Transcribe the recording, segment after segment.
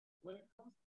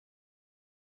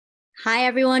Hi,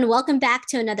 everyone. Welcome back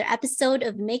to another episode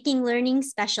of Making Learning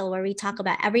Special, where we talk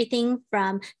about everything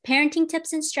from parenting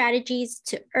tips and strategies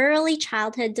to early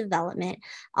childhood development,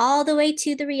 all the way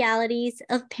to the realities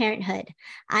of parenthood.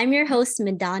 I'm your host,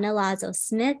 Madonna Lazo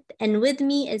Smith, and with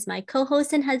me is my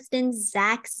co-host and husband,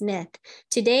 Zach Smith.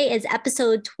 Today is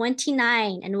episode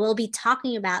 29, and we'll be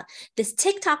talking about this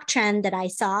TikTok trend that I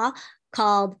saw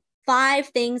called 5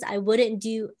 Things I Wouldn't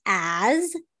Do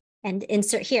as, and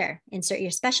insert your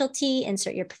specialty,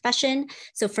 insert your profession.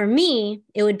 So for me,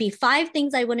 it would be 5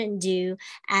 things I wouldn't do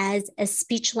as a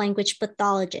speech language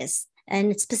pathologist,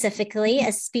 and specifically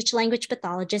a speech language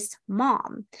pathologist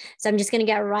mom. So I'm just going to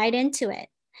get right into it.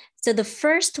 So the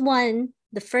first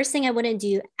thing I wouldn't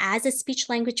do as a speech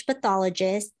language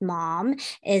pathologist mom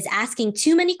is asking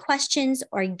too many questions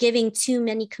or giving too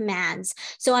many commands.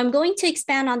 So I'm going to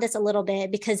expand on this a little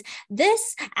bit because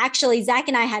this actually, Zach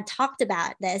and I had talked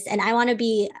about this, and I want to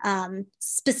be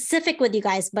specific with you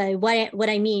guys by what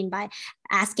I mean by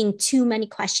asking too many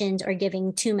questions or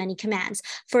giving too many commands.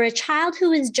 For a child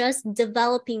who is just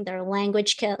developing their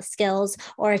language skills,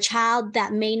 or a child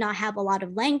that may not have a lot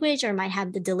of language or might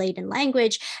have the delayed in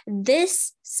language,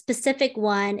 this specific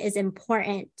one is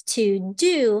important to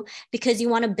do because you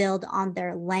want to build on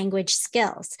their language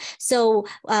skills. So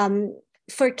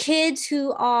for kids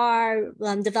who are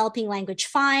developing language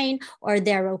fine, or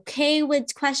they're okay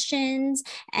with questions,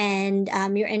 and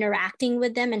you're interacting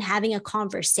with them and having a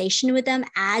conversation with them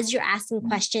as you're asking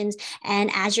questions and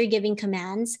as you're giving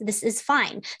commands, this is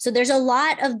fine. So there's a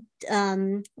lot of,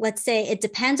 let's say it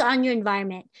depends on your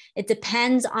environment. It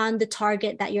depends on the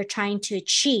target that you're trying to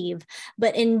achieve.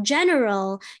 But in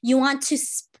general, you want to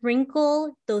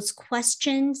sprinkle those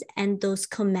questions and those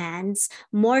commands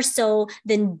more so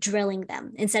than drilling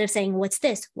them. Instead of saying, what's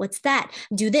this? What's that?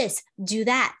 Do this, do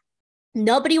that.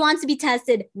 Nobody wants to be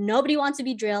tested. Nobody wants to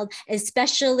be drilled,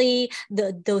 especially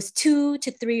those 2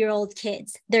 to 3-year-old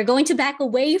kids. They're going to back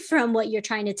away from what you're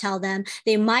trying to tell them.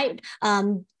 They might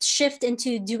shift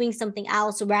into doing something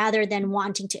else rather than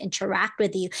wanting to interact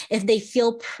with you if they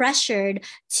feel pressured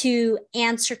to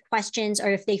answer questions, or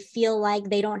if they feel like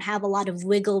they don't have a lot of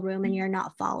wiggle room and you're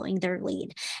not following their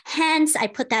lead. Hence, I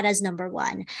put that as number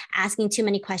 1, asking too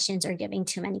many questions or giving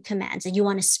too many commands. And you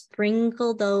want to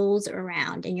sprinkle those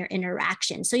around in your interaction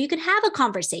so you can have a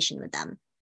conversation with them.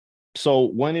 So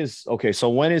when is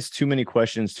too many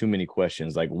questions?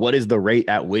 Like, what is the rate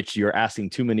at which you're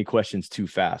asking too many questions too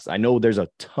fast? I know there's a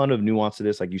ton of nuance to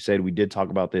this. Like you said, we did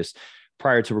talk about this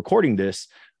prior to recording this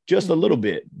just a little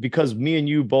bit, because me and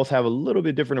you both have a little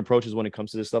bit different approaches when it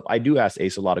comes to this stuff. I do ask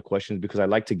Ace a lot of questions because I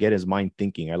like to get his mind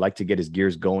thinking. I like to get his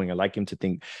gears going. I like him to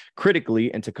think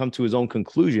critically and to come to his own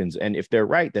conclusions. And if they're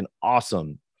right, then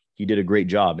awesome. He did a great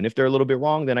job. And if they're a little bit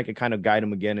wrong, then I can kind of guide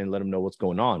him again and let him know what's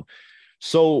going on.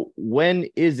 So when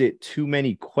is it too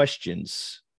many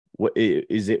questions? What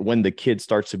is it? When the kid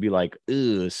starts to be like,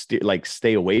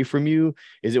 stay away from you?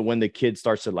 Is it when the kid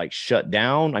starts to like shut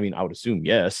down? I mean, I would assume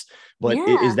yes, but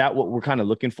is that what we're kind of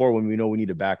looking for when we know we need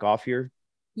to back off here?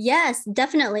 Yes,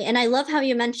 definitely. And I love how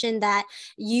you mentioned that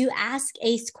you ask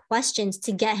Ace questions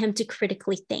to get him to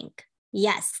critically think.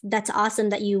 Yes, that's awesome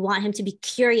that you want him to be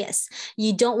curious.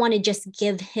 You don't want to just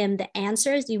give him the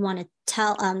answers. You want to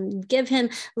give him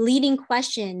leading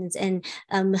questions and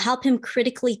help him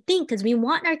critically think, because we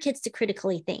want our kids to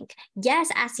critically think. Yes,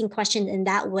 asking questions in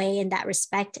that way, in that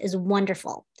respect, is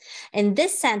wonderful. In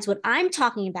this sense, what I'm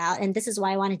talking about, and this is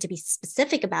why I wanted to be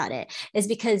specific about it, is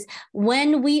because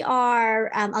when we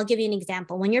are, I'll give you an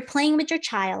example. When you're playing with your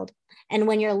child, and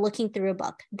when you're looking through a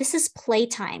book, this is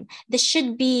playtime. This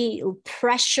should be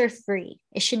pressure-free.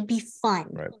 It should be fun,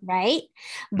 right?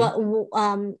 But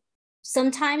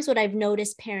sometimes what I've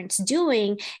noticed parents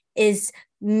doing is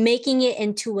making it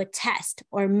into a test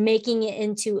or making it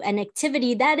into an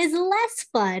activity that is less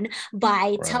fun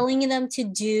by telling them to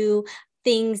do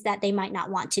things that they might not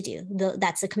want to do.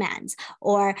 That's the commands.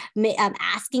 Or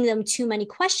asking them too many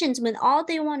questions when all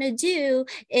they want to do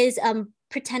is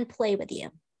pretend play with you.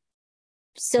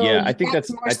 So yeah, I think that's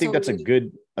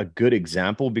a good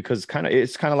example, because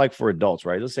it's kind of like for adults,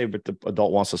 right? Let's say but the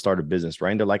adult wants to start a business,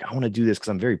 right? And they're like, I want to do this because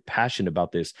I'm very passionate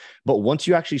about this. But once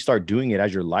you actually start doing it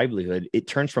as your livelihood, it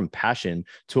turns from passion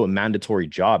to a mandatory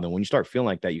job. And when you start feeling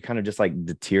like that, you kind of just like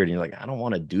deterred and you're like, I don't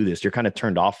want to do this. You're kind of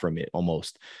turned off from it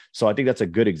almost. So I think that's a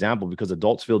good example, because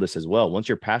adults feel this as well. Once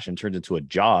your passion turns into a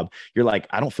job, you're like,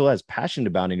 I don't feel as passionate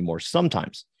about it anymore.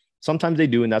 Sometimes they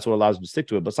do, and that's what allows them to stick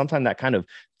to it. But sometimes that kind of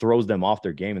throws them off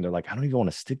their game, and they're like, I don't even want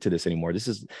to stick to this anymore. This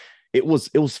is, it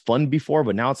was fun before,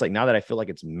 but now it's like, now that I feel like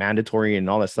it's mandatory and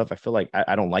all that stuff, I feel like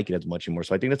I don't like it as much anymore.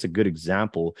 So I think that's a good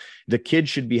example. The kids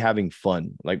should be having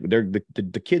fun. Like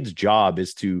the kid's job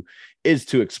is to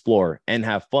explore and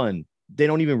have fun. They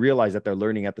don't even realize that they're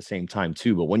learning at the same time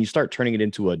too. But when you start turning it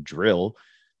into a drill,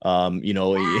 and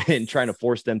trying to Yes.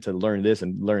 force them to learn this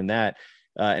and learn that,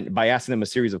 and by asking them a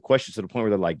series of questions to the point where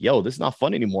they're like, yo, this is not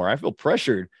fun anymore. I feel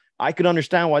pressured. I could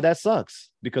understand why that sucks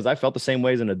because I felt the same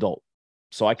way as an adult.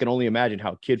 So I can only imagine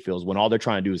how a kid feels when all they're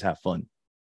trying to do is have fun.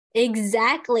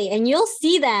 Exactly. And you'll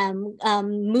see them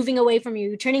moving away from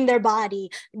you, turning their body.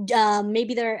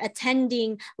 Maybe they're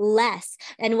attending less.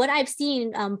 And what I've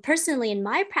seen personally in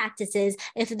my practices,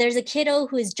 if there's a kiddo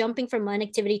who is jumping from one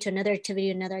activity to another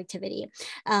activity,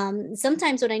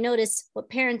 sometimes what I notice what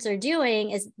parents are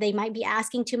doing is they might be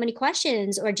asking too many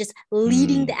questions or just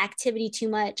leading Mm, the activity too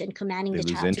much and commanding they the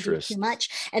lose child to do too interest. much.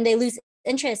 And they lose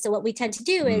interest. So what we tend to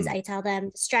do is Mm, I tell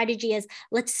them strategy is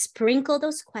let's sprinkle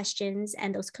those questions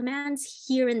and those commands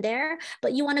here and there,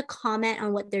 but you want to comment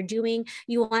on what they're doing.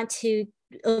 You want to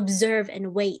observe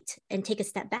and wait and take a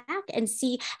step back and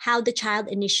see how the child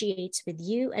initiates with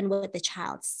you and what the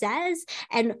child says.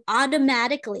 And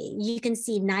automatically you can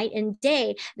see night and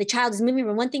day, the child is moving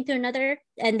from one thing to another.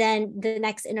 And then the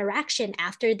next interaction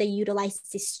after they utilize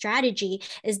this strategy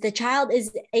is the child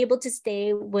is able to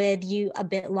stay with you a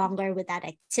bit longer with that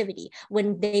activity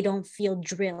when they don't feel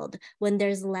drilled, when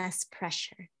there's less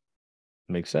pressure.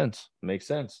 makes sense. Makes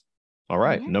sense. All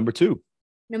right. Yeah. Number two.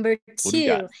 Number What do we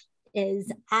got? two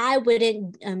is I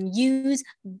wouldn't use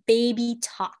baby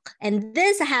talk. And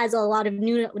this has a lot of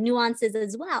nuances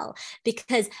as well,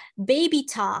 because baby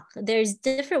talk, there's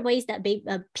different ways that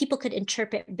people could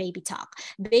interpret baby talk.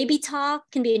 Baby talk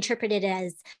can be interpreted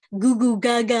as goo goo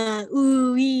gaga,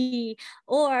 ooh ee,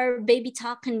 or baby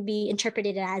talk can be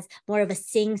interpreted as more of a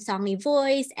sing-songy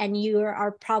voice, and you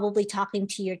are probably talking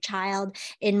to your child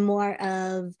in more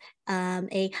of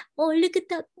a oh look at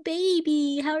that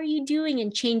baby, how are you doing,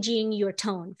 and changing your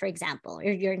tone, for example, or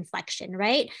your inflection,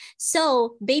 right?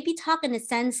 So baby talk in the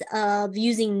sense of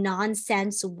using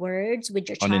nonsense words with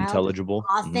your child, Unintelligible.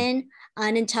 Mhm. often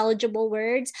unintelligible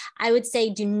words, I would say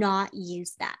do not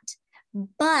use that.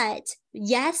 But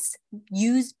yes,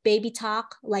 use baby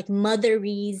talk like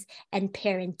motherese and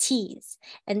parentese.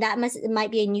 And that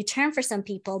might be a new term for some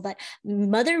people, but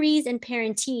motherese and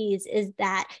parentese is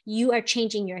that you are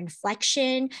changing your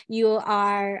inflection, you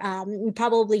are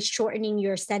probably shortening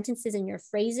your sentences and your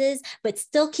phrases, but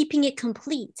still keeping it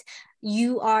complete.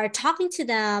 You are talking to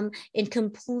them in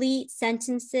complete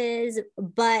sentences,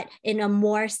 but in a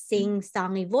more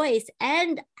sing-songy voice.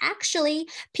 And actually,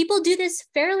 people do this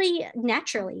fairly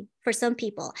naturally for some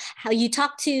people. How you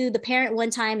talk to the parent one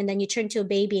time and then you turn to a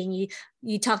baby and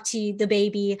you talk to the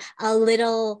baby a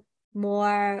little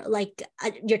more like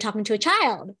you're talking to a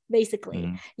child, basically.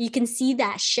 Mhm. You can see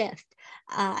that shift.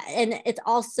 And it's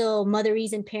also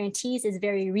motherese and parentese is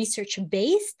very research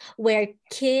based, where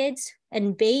kids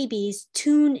and babies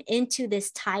tune into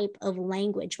this type of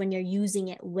language when you're using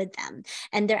it with them.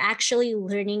 And they're actually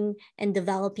learning and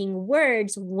developing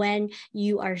words when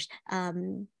you're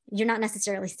not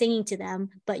necessarily singing to them,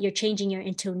 but you're changing your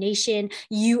intonation.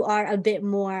 You are a bit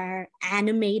more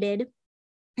animated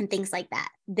and things like that.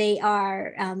 They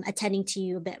are attending to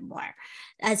you a bit more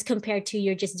as compared to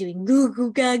you're just doing goo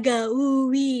goo gaga ooh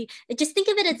wee. Just think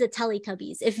of it as the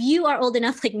Teletubbies. If you are old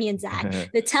enough like me and Zach,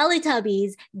 the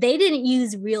Teletubbies, they didn't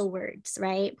use real words,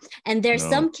 right? And there's No.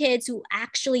 some kids who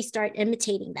actually start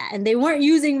imitating that and they weren't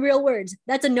using real words.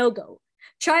 That's a no-go.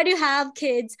 Try to have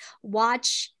kids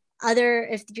watch other,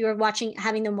 if you're watching,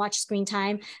 having them watch screen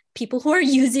time, people who are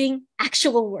using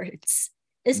actual words,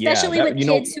 Yeah, especially that with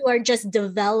kids who are just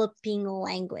developing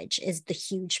language is the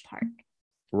huge part.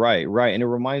 right, right. And it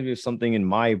reminds me of something in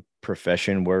my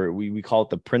profession where we call it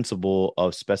the principle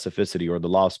of specificity, or the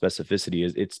law of specificity.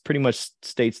 Is it's pretty much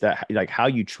states that like how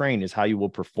you train is how you will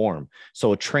perform.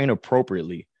 So train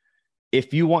appropriately.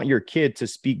 If you want your kid to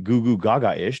speak goo goo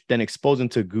gaga ish, then expose them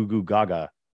to goo goo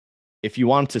gaga. If you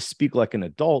want him to speak like an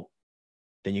adult,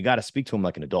 then you got to speak to him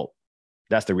like an adult.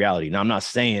 That's the reality. Now, I'm not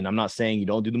saying you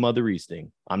don't do the motherese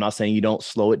thing. I'm not saying you don't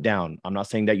slow it down. I'm not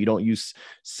saying that you don't use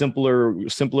simpler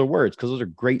words, because those are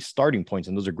great starting points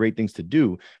and those are great things to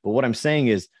do. But what I'm saying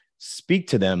is speak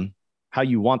to them how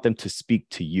you want them to speak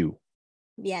to you.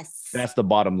 Yes. That's the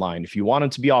bottom line. If you want them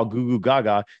to be all goo goo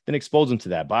gaga, then expose them to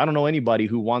that. But I don't know anybody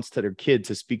who wants to their kid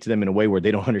to speak to them in a way where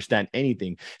they don't understand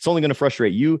anything. It's only going to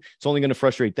frustrate you. It's only going to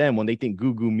frustrate them when they think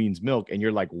goo goo means milk. And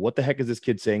you're like, what the heck is this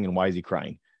kid saying? And why is he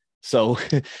crying? So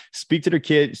speak to their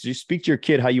kids. Just speak to your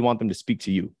kid how you want them to speak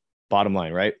to you. Bottom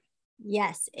line, right?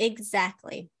 Yes,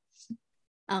 exactly.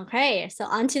 Okay, so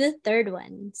on to the third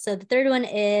one. So the third one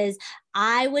is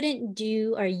I wouldn't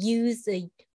do or use the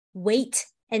wait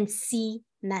and see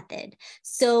method.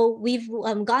 So we've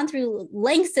gone through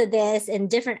lengths of this in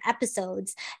different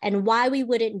episodes and why we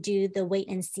wouldn't do the wait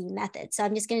and see method. So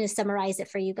I'm just going to summarize it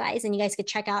for you guys, and you guys could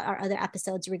check out our other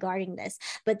episodes regarding this.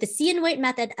 But the see and wait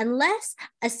method, unless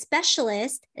a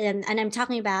specialist, and I'm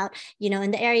talking about, in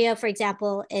the area, for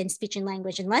example, in speech and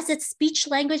language, unless it's speech,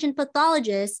 language, and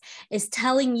pathologist is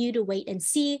telling you to wait and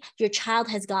see, your child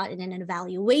has gotten an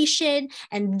evaluation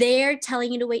and they're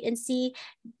telling you to wait and see,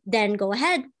 then go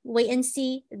ahead, wait and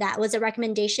see. That was a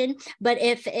recommendation. But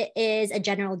if it is a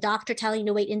general doctor telling you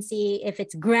to wait and see, if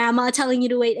it's grandma telling you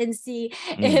to wait and see,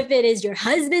 if it is your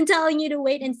husband telling you to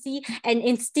wait and see, and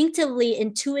instinctively,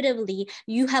 intuitively,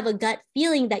 you have a gut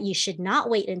feeling that you should not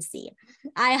wait and see,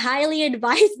 I highly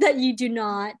advise that you do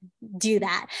not do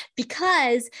that,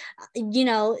 because,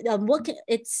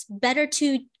 it's better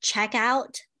to check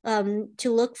out, to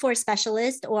look for a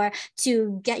specialist or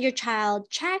to get your child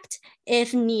checked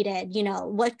if needed.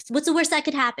 What's the worst that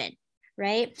could happen,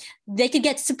 right? They could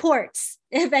get supports,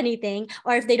 if anything,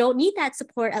 or if they don't need that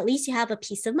support, at least you have a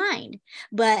peace of mind.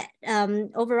 But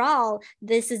overall,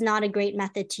 this is not a great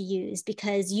method to use,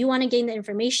 because you want to gain the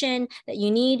information that you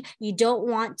need. You don't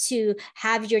want to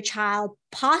have your child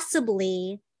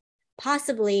possibly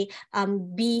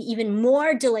be even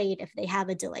more delayed if they have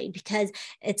a delay, because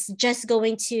it's just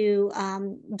going to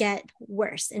get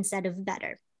worse instead of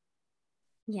better.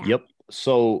 Yeah. Yep.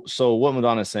 So what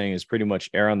Madonna's saying is pretty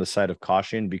much err on the side of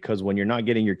caution, because when you're not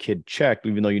getting your kid checked,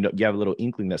 even though you have a little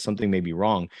inkling that something may be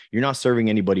wrong, you're not serving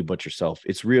anybody but yourself.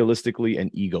 It's realistically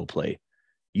an ego play.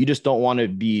 You just don't want to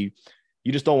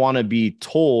be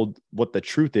told what the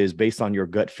truth is based on your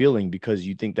gut feeling, because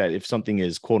you think that if something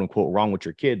is quote unquote wrong with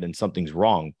your kid, then something's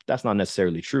wrong. That's not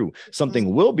necessarily true.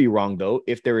 Something will be wrong, though,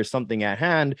 if there is something at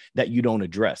hand that you don't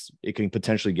address. It can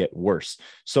potentially get worse.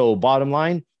 So bottom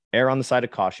line, err on the side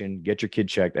of caution, get your kid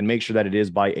checked, and make sure that it is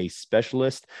by a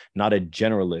specialist, not a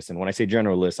generalist. And when I say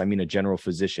generalist, I mean a general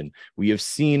physician. We have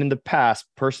seen in the past,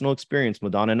 personal experience,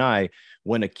 Madonna and I,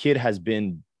 when a kid has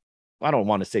been, I don't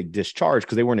want to say discharged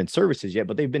because they weren't in services yet,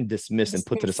 but they've been dismissed and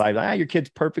put to the side. Your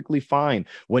kid's perfectly fine.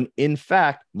 When in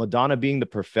fact, Madonna, being the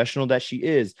professional that she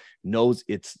is, knows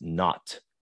it's not.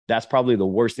 That's probably the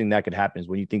worst thing that could happen, is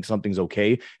when you think something's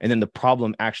okay, and then the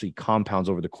problem actually compounds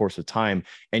over the course of time.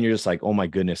 And you're just like, oh my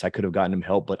goodness, I could have gotten him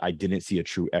help, but I didn't see a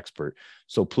true expert.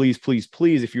 So please, please,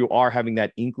 please, if you are having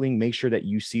that inkling, make sure that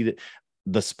you see that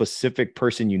the specific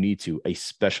person you need to, a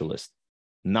specialist,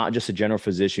 not just a general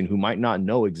physician who might not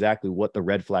know exactly what the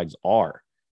red flags are.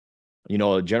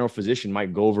 A general physician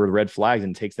might go over the red flags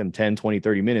and takes them 10, 20,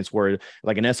 30 minutes, where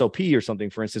like an SLP or something,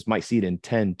 for instance, might see it in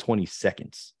 10, 20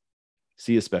 seconds.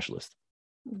 See a specialist.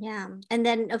 Yeah. And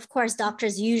then, of course,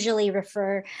 doctors usually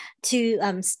refer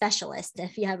to specialists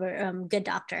if you have a good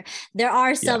doctor. There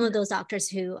are some of those doctors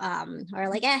who are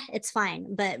like, it's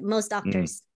fine. But most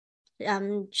doctors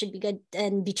should be good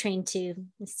and be trained to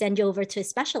send you over to a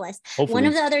specialist. Hopefully. One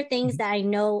of the other things that I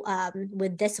know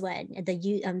with this one,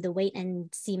 the wait and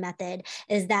see method,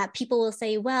 is that people will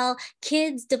say, well,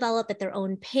 kids develop at their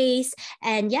own pace.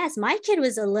 And yes, my kid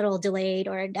was a little delayed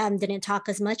or didn't talk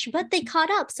as much, but they caught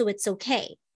up, so it's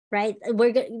okay. Right?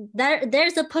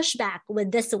 There's a pushback with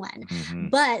this one.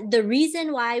 But the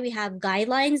reason why we have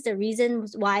guidelines, the reason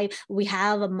why we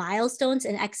have milestones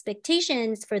and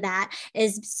expectations for that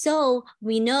is so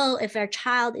we know if our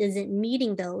child isn't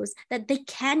meeting those, that they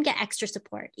can get extra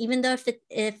support, even though if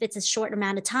it's a short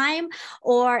amount of time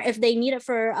or if they need it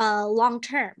for long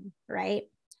term, right?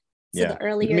 So the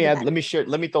earlier, let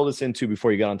me throw this in too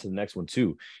before you get on to the next one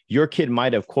too. Your kid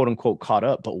might have quote unquote caught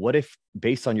up, but what if,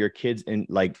 based on your kid's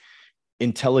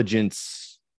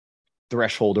intelligence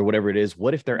threshold or whatever it is,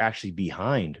 what if they're actually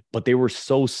behind, but they were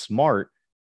so smart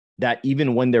that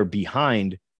even when they're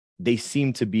behind, they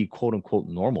seem to be quote unquote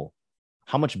normal?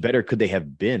 How much better could they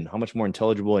have been? How much more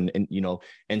intelligible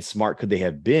and smart could they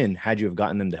have been had you have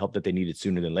gotten them the help that they needed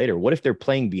sooner than later? What if they're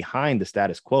playing behind the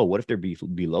status quo? What if they're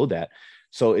below that?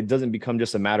 So it doesn't become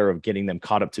just a matter of getting them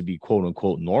caught up to be quote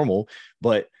unquote normal,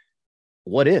 but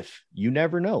what if? You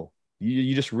never know.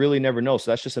 You just really never know.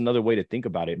 So that's just another way to think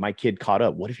about it. My kid caught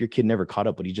up. What if your kid never caught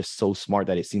up, but he's just so smart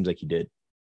that it seems like he did?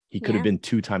 He could have been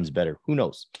 2 times better. Who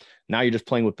knows? Now you're just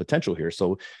playing with potential here.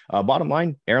 So bottom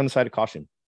line, err on the side of caution.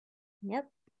 Yep.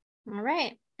 All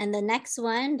right. And the next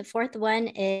one, the fourth one,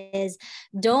 is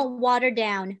don't water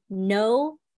down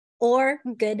no or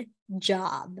good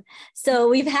job. So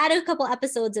we've had a couple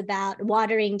episodes about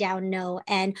watering down no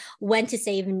and when to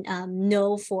say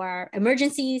no for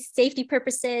emergencies, safety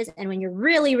purposes, and when you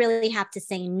really, really have to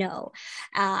say no.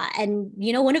 And,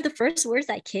 one of the first words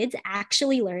that kids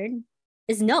actually learn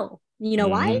is no. You know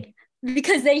Mm-hmm. why?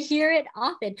 Because they hear it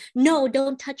often. No,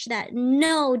 don't touch that.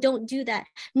 No, don't do that.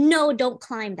 No, don't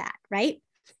climb that, right?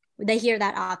 They hear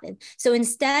that often. So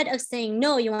instead of saying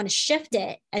no, you want to shift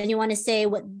it and you want to say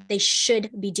what they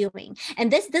should be doing. And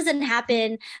this doesn't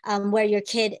happen where your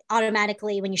kid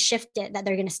automatically, when you shift it, that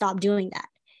they're going to stop doing that.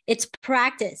 It's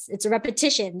practice. It's a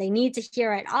repetition. They need to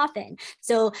hear it often.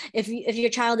 So if your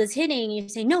child is hitting, you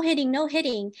say no hitting, no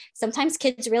hitting. Sometimes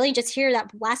kids really just hear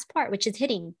that last part, which is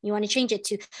hitting. You want to change it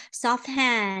to soft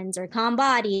hands or calm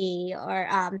body,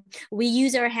 or we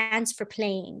use our hands for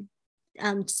playing.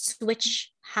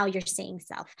 Switch how you're saying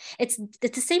stuff. It's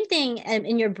the same thing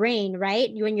in your brain, right?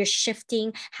 When you're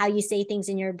shifting how you say things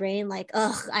in your brain, like,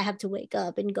 oh, I have to wake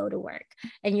up and go to work.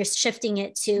 And you're shifting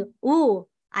it to, ooh,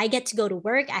 I get to go to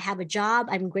work. I have a job.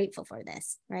 I'm grateful for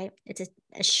this, right? It's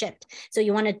a shift. So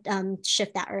you want to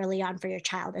shift that early on for your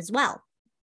child as well.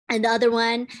 And the other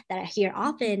one that I hear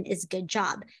often is good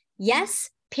job. Yes,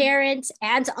 parents,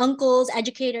 aunts, uncles,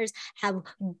 educators have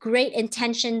great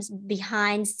intentions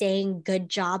behind saying good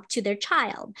job to their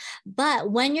child.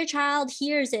 But when your child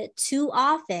hears it too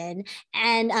often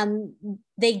and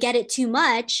they get it too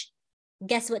much,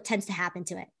 guess what tends to happen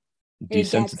to it? It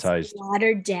gets Desensitized.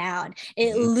 watered down.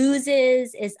 It Mm-hmm.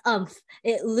 loses its umph.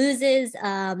 It loses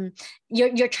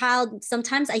your child.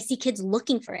 Sometimes I see kids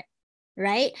looking for it,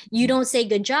 right? You don't say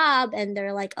good job and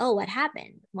they're like, oh, what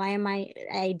happened?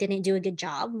 I didn't do a good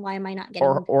job. Why am I not getting?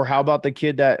 Or how about the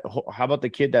kid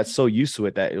that's so used to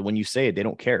it that when you say it, they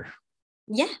don't care.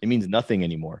 Yeah, It means nothing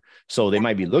anymore. So they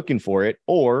might be exactly. looking for it,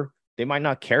 or they might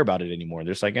not care about it anymore.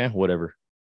 They're just like, whatever.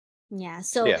 Yeah.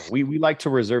 So Yeah, we like to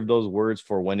reserve those words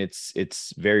for when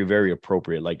it's very, very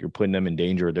appropriate. Like you're putting them in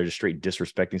danger, or they're just straight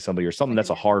disrespecting somebody, or something that's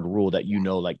a hard rule that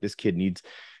yeah, like this kid needs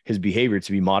his behavior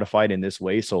to be modified in this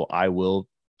way. So I will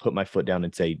put my foot down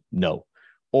and say no.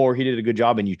 Or he did a good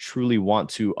job, and you truly want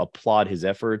to applaud his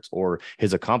efforts or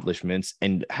his accomplishments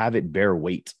and have it bear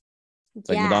weight.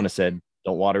 Like yeah. Madonna said,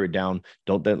 don't water it down.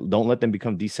 Don't let them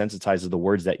become desensitized to the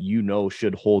words that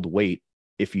should hold weight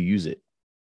if you use it.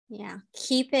 Yeah,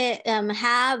 keep it,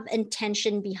 have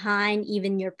intention behind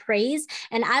even your praise.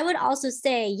 And I would also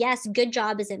say, yes, good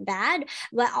job isn't bad,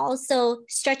 but also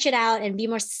stretch it out and be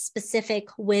more specific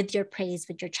with your praise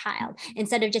with your child.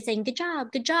 Instead of just saying, good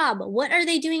job, good job. What are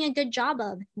they doing a good job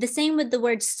of? The same with the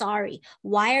word sorry.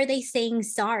 Why are they saying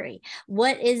sorry?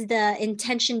 What is the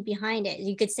intention behind it?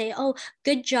 You could say, oh,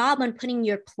 good job on putting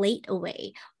your plate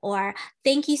away, or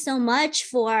thank you so much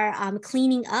for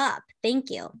cleaning up.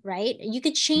 Thank you, right? You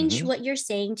could change Mm-hmm. what you're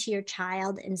saying to your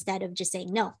child instead of just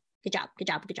saying, no, good job, good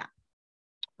job, good job.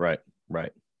 Right,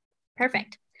 right.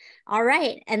 Perfect. All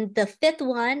right. And the fifth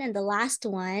one and the last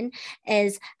one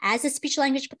is, as a speech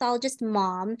language pathologist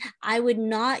mom, I would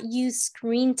not use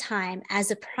screen time as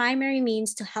a primary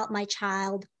means to help my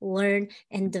child learn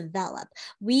and develop.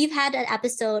 We've had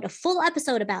a full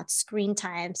episode about screen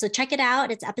time. So check it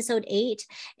out. It's episode 8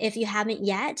 if you haven't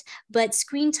yet. But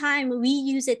screen time, we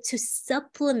use it to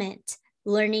supplement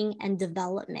learning and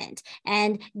development.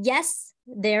 And yes,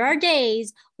 there are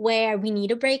days where we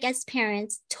need a break as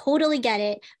parents. Totally get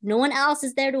it. No one else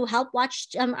is there to help watch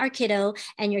our kiddo,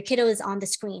 and your kiddo is on the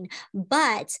screen.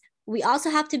 But we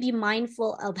also have to be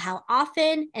mindful of how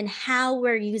often and how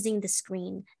we're using the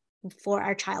screen for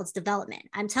our child's development.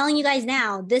 I'm telling you guys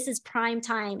now, this is prime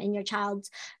time in your child's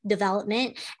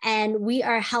development, and we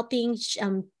are helping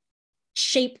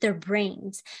shape their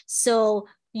brains. So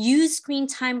use screen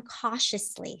time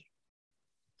cautiously.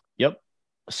 Yep.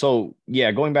 So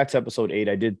yeah, going back to episode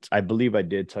 8, I believe I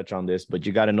did touch on this, but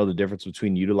you got to know the difference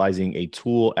between utilizing a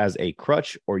tool as a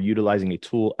crutch or utilizing a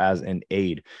tool as an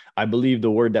aid. I believe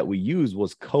the word that we used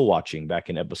was co-watching back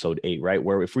in episode 8, right?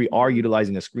 Where if we are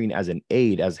utilizing a screen as an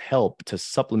aid, as help to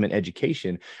supplement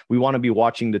education, we want to be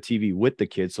watching the TV with the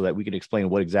kids so that we can explain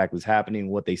what exactly is happening,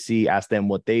 what they see, ask them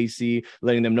what they see,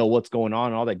 letting them know what's going on,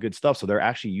 and all that good stuff. So they're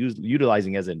actually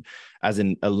utilizing as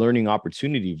a learning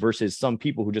opportunity versus some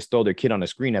people who just throw their kid on a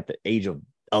screen at the age of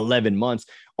 11 months.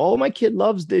 Oh, my kid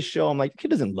loves this show. I'm like, your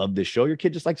kid doesn't love this show. Your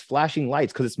kid just likes flashing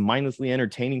lights because it's mindlessly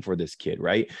entertaining for this kid,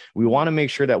 right? We want to make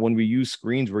sure that when we use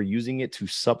screens, we're using it to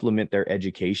supplement their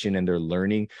education and their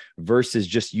learning versus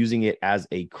just using it as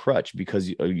a crutch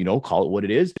because, call it what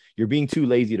it is. You're being too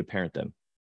lazy to parent them.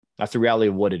 That's the reality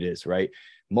of what it is, right?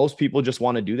 Most people just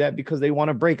want to do that because they want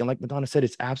a break. And like Madonna said,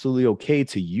 it's absolutely okay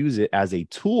to use it as a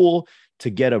tool to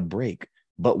get a break.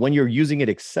 But when you're using it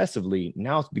excessively,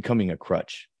 now it's becoming a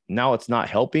crutch. Now it's not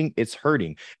helping, it's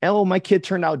hurting. Oh, my kid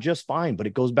turned out just fine, but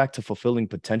it goes back to fulfilling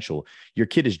potential. Your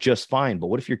kid is just fine, but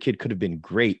what if your kid could have been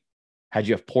great had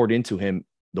you have poured into him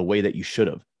the way that you should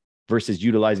have, versus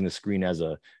utilizing the screen as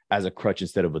a crutch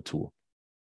instead of a tool?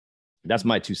 That's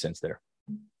my 2 cents there.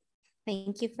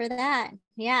 Thank you for that.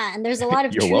 Yeah. And there's a lot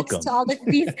of You're truths welcome. to all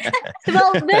these.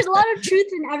 Well, there's a lot of truth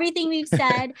in everything we've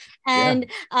said. And,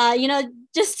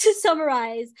 just to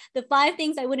summarize, the 5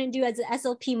 things I wouldn't do as an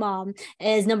SLP mom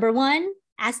is: number 1,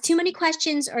 ask too many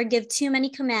questions or give too many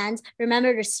commands.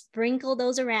 Remember to sprinkle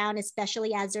those around,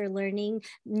 especially as they're learning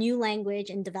new language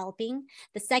and developing.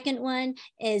 The second one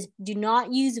is do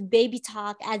not use baby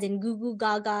talk as in goo goo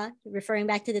gaga, referring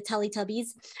back to the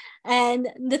Teletubbies. And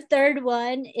the third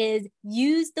one is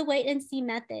use the wait and see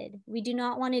method. We do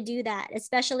not want to do that,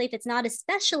 especially if it's not a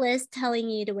specialist telling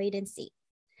you to wait and see.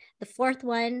 The fourth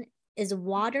one is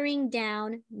watering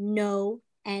down no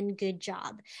and good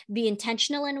job. Be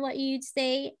intentional in what you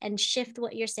say and shift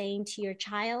what you're saying to your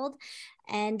child.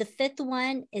 And the fifth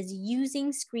one is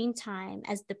using screen time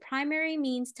as the primary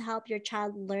means to help your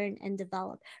child learn and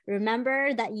develop.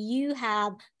 Remember that you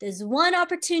have this one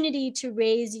opportunity to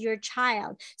raise your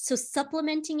child. So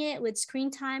supplementing it with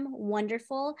screen time,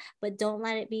 wonderful, but don't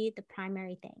let it be the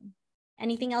primary thing.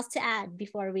 Anything else to add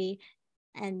before we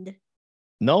end?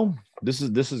 No, this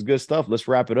is good stuff. Let's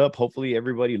wrap it up. Hopefully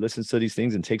everybody listens to these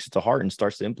things and takes it to heart and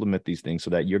starts to implement these things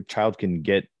so that your child can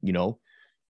get,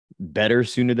 better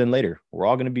sooner than later. They're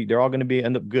all going to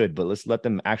end up good, but let's let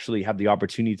them actually have the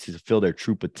opportunity to fulfill their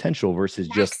true potential versus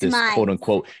just this quote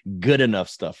unquote good enough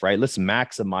stuff, right? Let's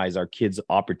maximize our kids'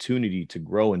 opportunity to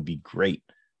grow and be great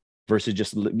versus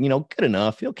just, good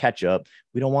enough. He'll catch up.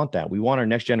 We don't want that. We want our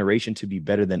next generation to be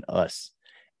better than us.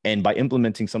 And by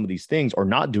implementing some of these things or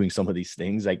not doing some of these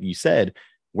things, like you said,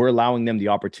 we're allowing them the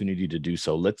opportunity to do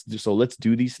so. Let's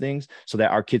do these things so that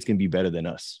our kids can be better than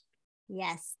us.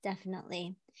 Yes,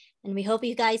 definitely. And we hope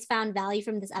you guys found value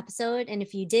from this episode. And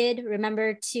if you did,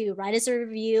 remember to write us a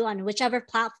review on whichever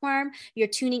platform you're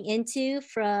tuning into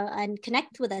and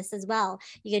connect with us as well.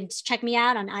 You can check me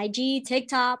out on IG,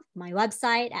 TikTok, my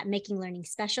website at Making Learning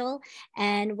Special.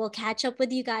 And we'll catch up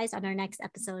with you guys on our next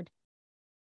episode.